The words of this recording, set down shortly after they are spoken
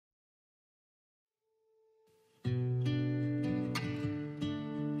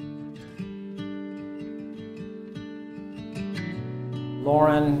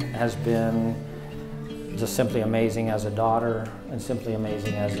Lauren has been just simply amazing as a daughter and simply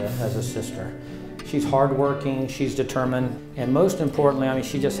amazing as a sister. She's hardworking, she's determined, and most importantly, I mean,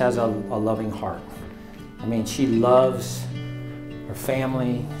 she just has a loving heart. I mean, she loves her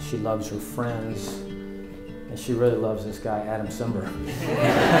family, she loves her friends, and she really loves this guy, Adam Cimber.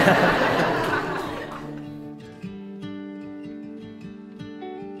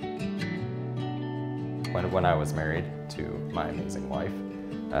 When I was married to my amazing wife,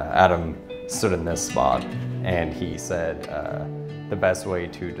 Adam stood in this spot and he said the best way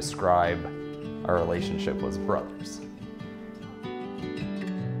to describe our relationship was brothers.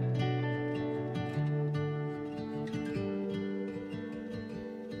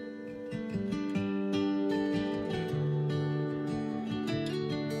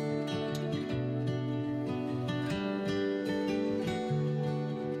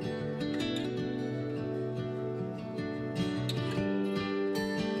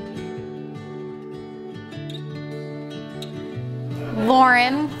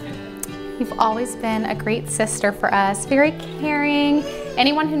 Lauren, you've always been a great sister for us, very caring.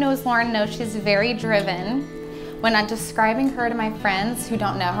 Anyone who knows Lauren knows she's very driven. When I'm describing her to my friends who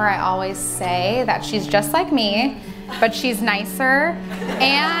don't know her, I always say that she's just like me, but she's nicer,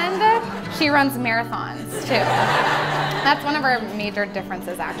 and she runs marathons too. That's one of our major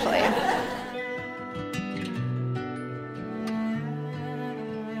differences, actually.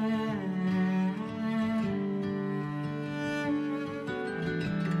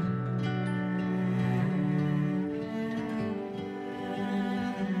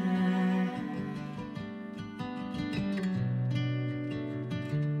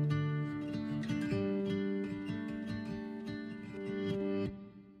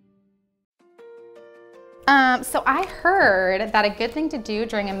 So I heard that a good thing to do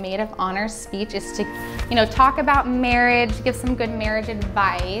during a maid of honor speech is to, talk about marriage, give some good marriage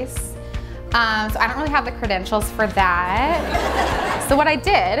advice. So I don't really have the credentials for that. So what I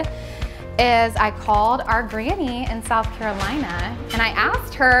did is I called our granny in South Carolina and I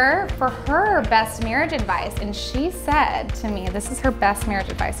asked her for her best marriage advice, and she said to me, this is her best marriage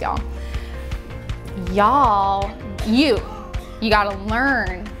advice, y'all. You gotta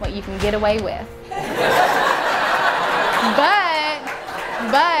learn what you can get away with.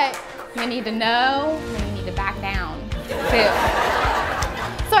 But you need to know when you need to back down too.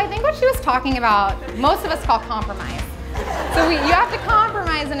 So I think what she was talking about, most of us call compromise. So you have to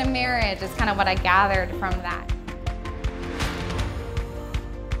compromise in a marriage is kind of what I gathered from that.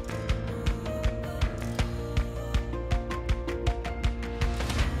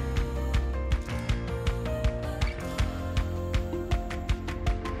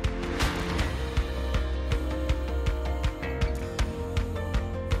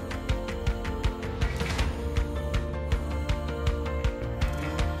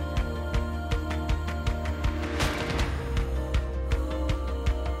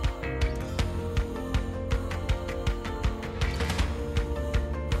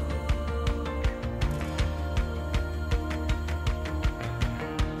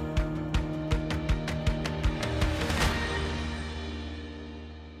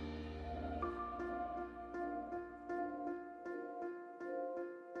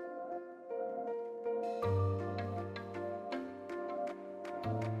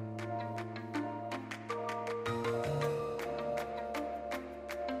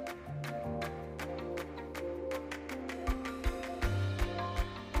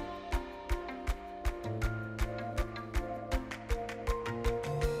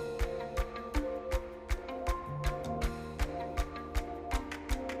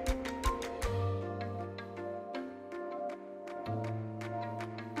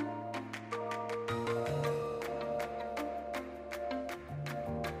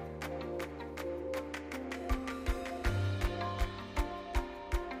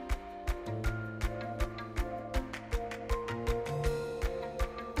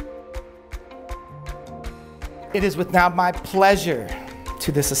 It is with now my pleasure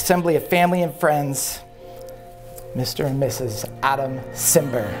to this assembly of family and friends, Mr. and Mrs. Adam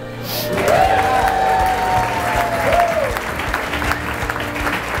Cimber.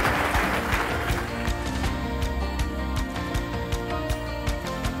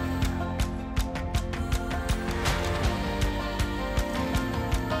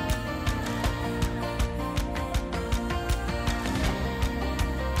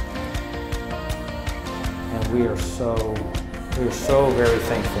 We are so very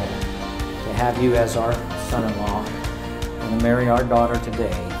thankful to have you as our son-in-law and to marry our daughter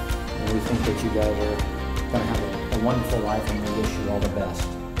today. And we think that you guys are going to have a wonderful life, and we wish you all the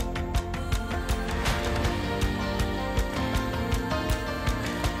best.